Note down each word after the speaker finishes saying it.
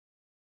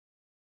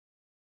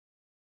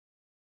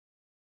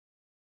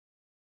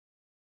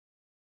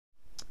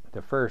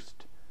The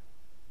first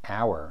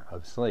hour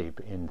of sleep,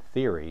 in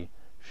theory,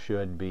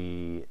 should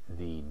be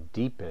the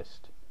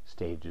deepest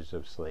stages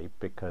of sleep,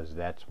 because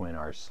that's when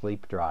our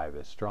sleep drive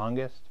is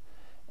strongest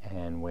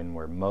and when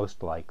we're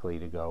most likely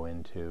to go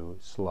into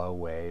slow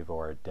wave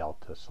or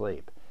delta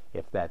sleep.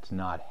 If that's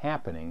not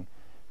happening,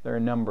 there are a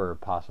number of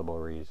possible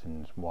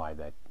reasons why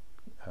that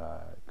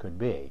could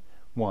be.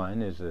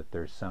 One is that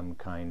there's some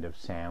kind of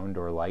sound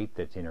or light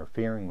that's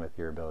interfering with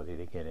your ability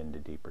to get into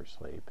deeper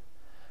sleep.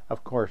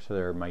 Of course,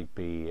 there might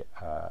be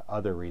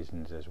other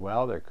reasons as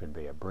well. There could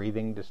be a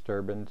breathing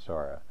disturbance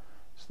or a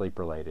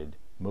sleep-related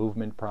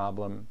movement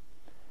problem.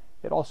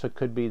 It also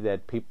could be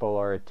that people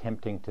are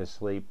attempting to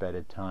sleep at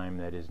a time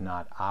that is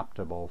not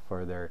optimal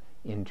for their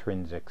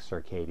intrinsic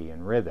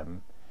circadian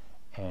rhythm.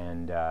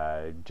 And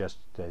just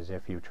as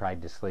if you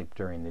tried to sleep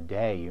during the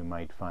day, you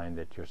might find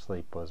that your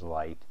sleep was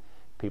light.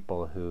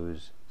 People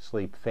whose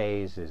sleep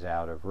phase is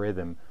out of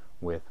rhythm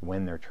with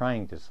when they're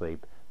trying to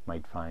sleep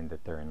might find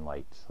that they're in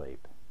light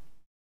sleep.